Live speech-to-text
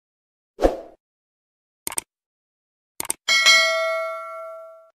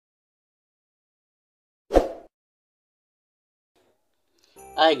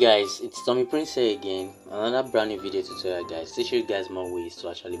Hi guys, it's Tommy Prince here again. Another brand new video tutorial, guys. Teach you guys more ways to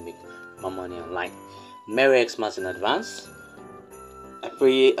actually make more money online. Merry Xmas in advance. I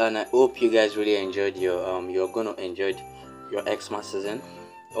pray and I hope you guys really enjoyed you're gonna enjoy your Xmas season.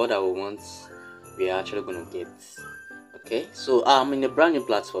 All that we want, we are actually gonna get. Okay, so I'm in a brand new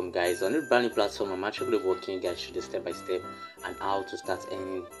platform, guys. On this brand new platform, I'm actually walking you guys through the step by step and how to start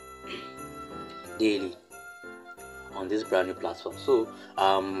earning daily on this brand new platform. So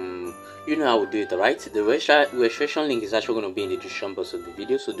you know how we do it, right? The registration link is actually going to be in the description box of the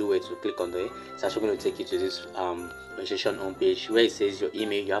video, so do it to click on there. It's actually going to take you to this registration homepage where it says your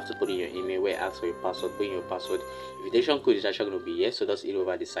email. You have to put in your email, where it asks for your password. Put in your password. Invitation code is actually going to be yes, so just hit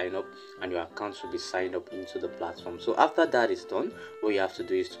over the sign up and your account will be signed up into the platform. So after that is done, what you have to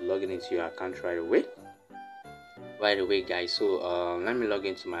do is to log in into your account right away, guys. So let me log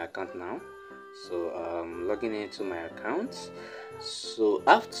into my account now. So logging into my account. So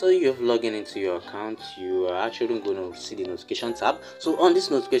after you've logged into your account, you are actually going to see the notification tab. So on this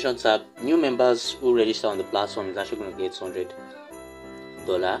notification tab, new members who register on the platform is actually going to get $200,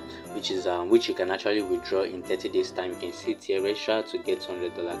 which you can actually withdraw in 30 days time. You can see it here, register to get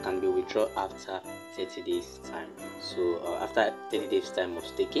 $200 can be withdrawn after 30 days time. So after 30 days time of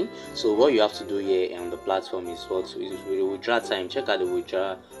staking, so what you have to do here on the platform is what is with the withdraw time. Check out the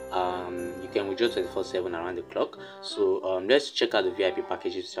withdraw. You can withdraw 24/7 around the clock. So let's check out the VIP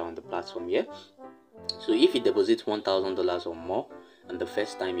packages on the platform here. So if you deposit $1,000 or more on the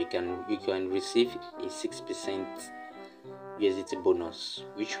first time, you can receive a 6% USDT bonus,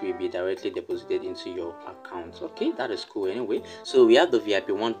 which will be directly deposited into your account. Okay, that is cool. Anyway, so we have the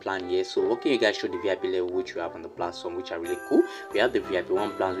VIP1 plan here. So walking you guys through the VIP level which we have on the platform, which are really cool. We have the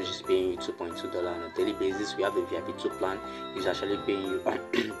VIP1 plan, which is paying you $2.2 on a daily basis. We have the VIP2 plan, which is actually paying you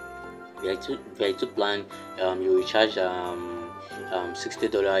VIP2 plan. You recharge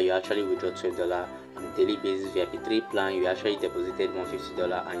 $60, you actually withdraw $12 on a daily basis. VIP3 plan, you actually deposited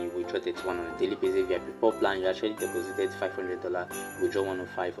 $150 and you withdraw $31 on a daily basis. VIP4 plan, you actually deposited $500, withdraw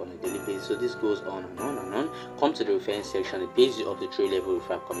 $105 on a daily basis. So this goes on and on and on. Come to the reference section, it pays you up to 3 level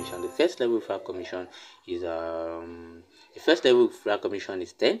referral commission. The first level referral commission is the first level referral commission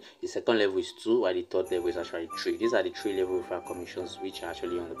is 10, the second level is 2, while the third level is actually 3. These are the 3 level referral commissions which are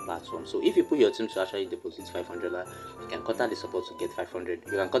actually on the platform. So if you put your team to actually deposit $500, you can cut out the support to get $500.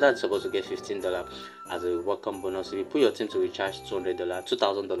 You can cut out the support to get $15 as a welcome bonus. If you put your team to recharge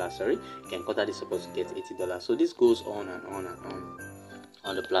 $2,000, sorry, you can cut out the support to get $80. So this goes on and on and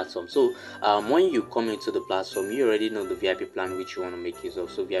on the platform. So when you come into the platform, you already know the VIP plan which you want to make use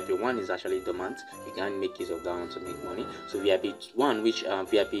of. So VIP1 is actually dormant, you can make use of that one to make money. So VIP1, which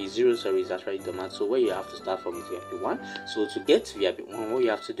VIP0, sorry, is actually dormant. So where you have to start from is VIP1. So to get VIP1, what you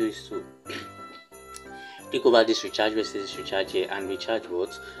have to do is to click over this recharge versus recharge here and recharge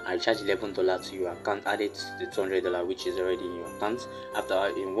what? And recharge $11 to your account, added to the $200 which is already in your account.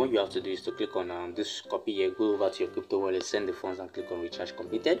 After what you have to do is to click on this copy here, go over to your crypto wallet, send the funds and click on recharge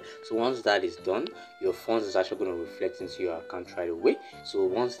completed. So once that is done, your funds is actually going to reflect into your account right away. So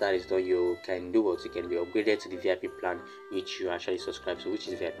once that is done, you can do what? You can be upgraded to the VIP plan which you actually subscribe to, which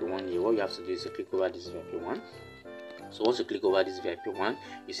is VIP1 here. What you have to do is to click over this VIP1. So once you click over this VIP1,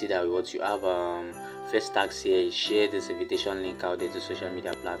 you see that what you have first tax here, share this invitation link out there to social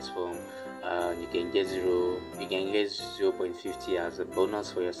media platform. You can get 0.50 as a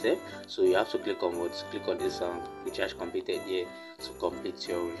bonus for yourself. So you have to click on what? Click on this recharge completed here to complete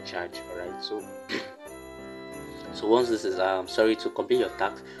your recharge. Alright, so so once this is sorry, to complete your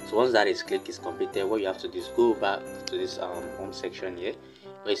tax, so once that is completed, what you have to do is go back to this home section here,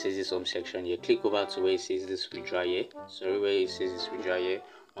 where it says this home section here. Click over to where it says this withdraw here, sorry, where it says this withdraw here.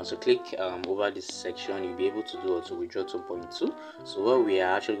 Once you click over this section, you'll be able to do or to withdraw 2.2. So what we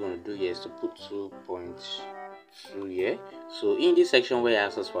are actually going to do here is to put 2.2 here. So in this section where it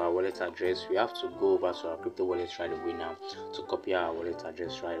asks us for our wallet address, we have to go over to our crypto wallet right away now to copy our wallet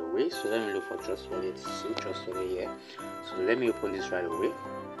address right away. So let me look for trust wallet. See trust wallet here. So let me open this right away.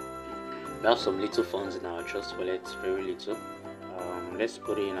 We have some little funds in our trust wallet, very little. Let's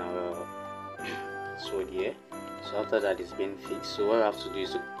put in our password here. So after that it's been fixed, so what I have to do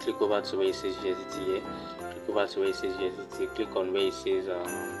is to click over to where it says USDT here, click over to where it says USDT, click on where it says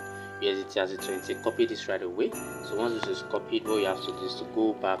USDT as a 20, copy this right away. So once this is copied, what you have to do is to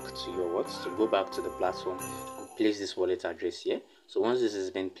go back to your what? To go back to the platform and place this wallet address here. So once this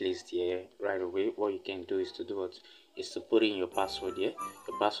has been placed here right away, what you can do is to do what? Is to put in your password here,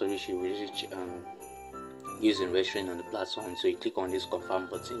 your password which you will using registering on the platform. So you click on this confirm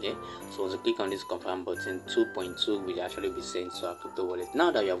button here. So once you click on this confirm button, 2.2 will actually be sent to our crypto wallet.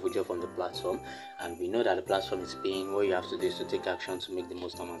 Now that you have withdrawn from the platform and we know that the platform is paying, what you have to do is to take action to make the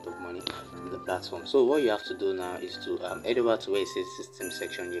most amount of money from the platform. So what you have to do now is to head over to where it says system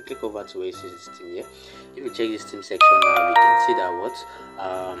section. You click over to where it says system here. If you check this team section now, we can see that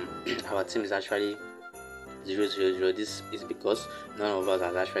what our team is actually 000. This is because none of us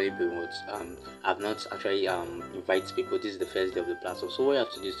has actually been have not actually invite people. This is the first day of the platform. So what you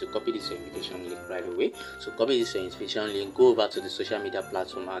have to do is to copy this invitation link right away. So copy this invitation link, go over to the social media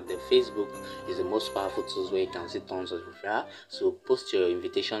platform, and the Facebook is the most powerful tools where you can see tons of referral. So post your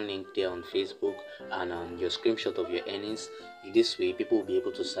invitation link there on Facebook and your screenshot of your earnings. In this way, people will be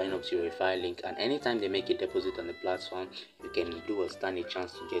able to sign up to your referral link, and anytime they make a deposit on the platform, you can do or stand a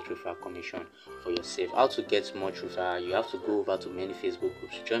chance to get referral commission for yourself. How to get much referral? You have to go over to many Facebook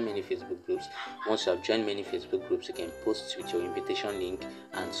groups, join many Facebook groups. Once you have joined many Facebook groups, you can post with your invitation link,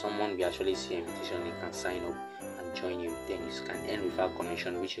 and someone will actually see your invitation link and sign up and join you. Then you can earn referral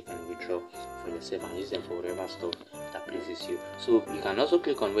commission, which you can withdraw for yourself and use them for whatever stuff that pleases you. So you can also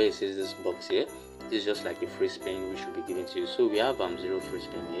click on where it says this box here. This is just like a free spin which will be given to you. So we have 0 free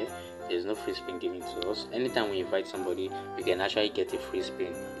spin here. There's no free spin given to us. Anytime we invite somebody, we can actually get a free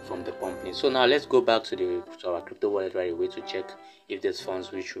spin from the company. So now let's go back to our crypto wallet right away to check if there's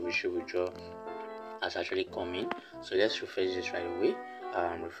funds which we should withdraw has actually come in. So let's refresh this right away.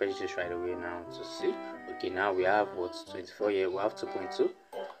 Refresh this right away now to see. Okay, now we have 24 here. We have 2.2.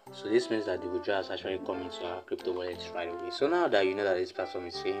 So this means that the withdrawal has actually come into our crypto wallet right away. So now that you know that this platform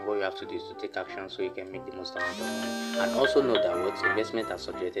is paying, what you have to do is to take action so you can make the most amount of money. And also know that what investment are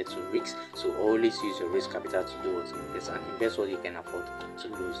subjected to risks. So always use your risk capital to do what invest, and invest what you can afford to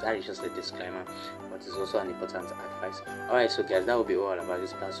lose. That is just a disclaimer, but it's also an important advice. Alright, so guys, that will be all about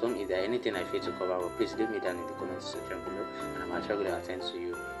this platform. If there is anything I fail to cover, well, please leave me down in the comment section below, and I'm actually going to attend to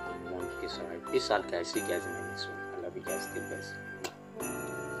you in one piece. Alright, peace out guys, see you guys in the next one. I love you guys, stay blessed.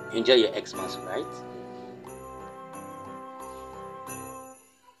 Enjoy your Xmas, right?